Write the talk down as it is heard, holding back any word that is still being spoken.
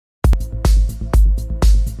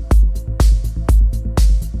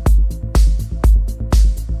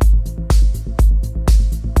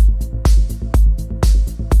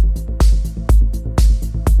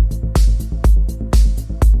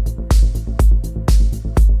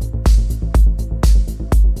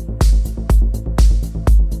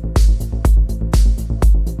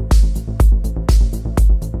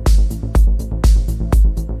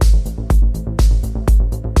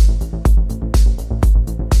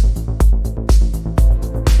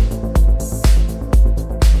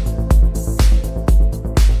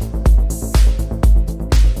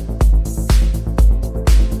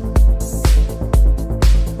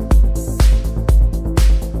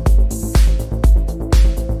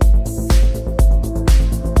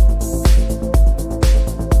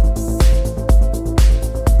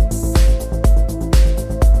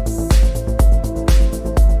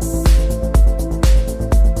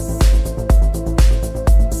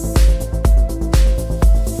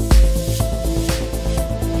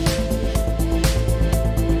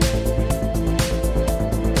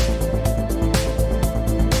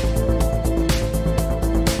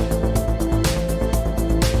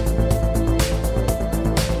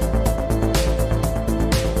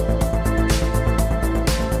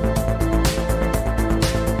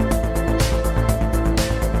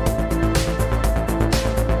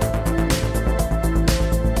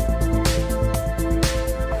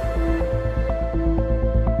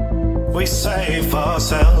we save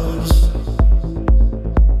ourselves,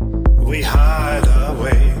 we hide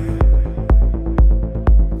away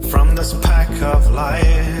from this pack of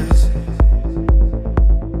lies.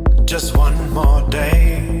 Just one more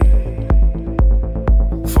day.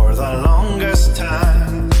 For the longest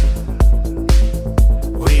time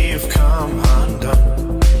we've come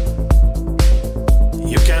undone.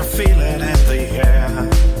 You can feel it in the air.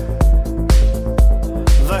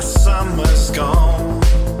 The summer's gone.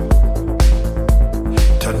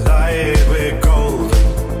 Tonight we're golden.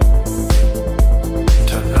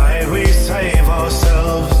 Tonight we save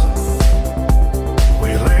ourselves. We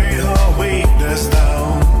lay our weakness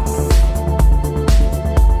down.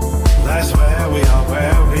 That's where we are,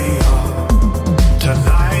 where we are.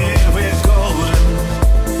 Tonight we're golden.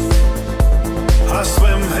 I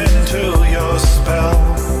swim into your spell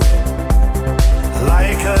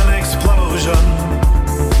like an explosion.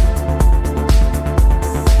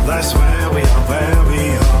 That's where we are, where we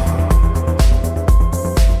are.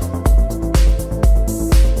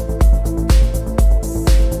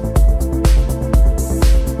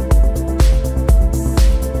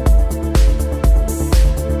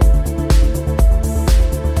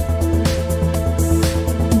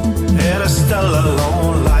 It is still a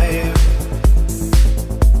lone life.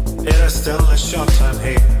 It is still a short time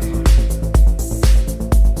here.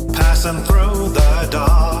 Passing through the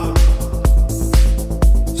dark.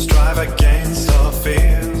 Strive against our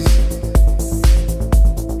fears.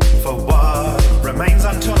 For what remains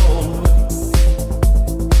untold.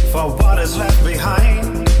 For what is left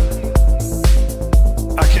behind.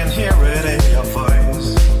 I can hear it in your voice.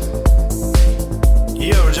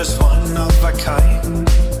 You're just one of a kind.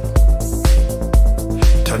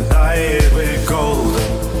 Tonight we're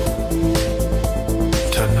golden.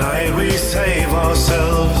 Tonight we save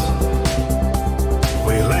ourselves.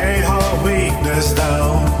 We lay our weakness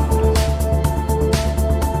down.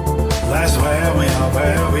 That's where we are,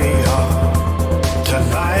 where we are.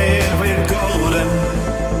 Tonight we're golden.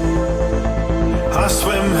 I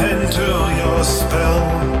swim into your spell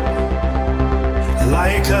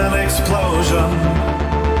like an explosion.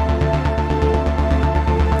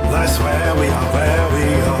 That's where we are, where we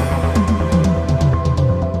are.